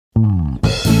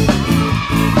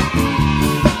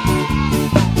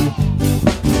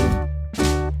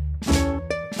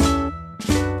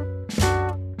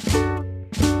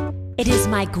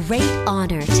my great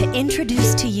honor to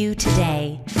introduce to you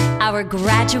today our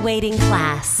graduating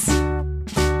class.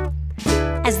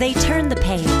 As they turn the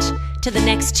page to the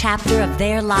next chapter of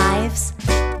their lives,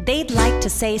 they'd like to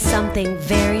say something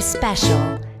very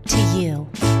special to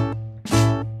you.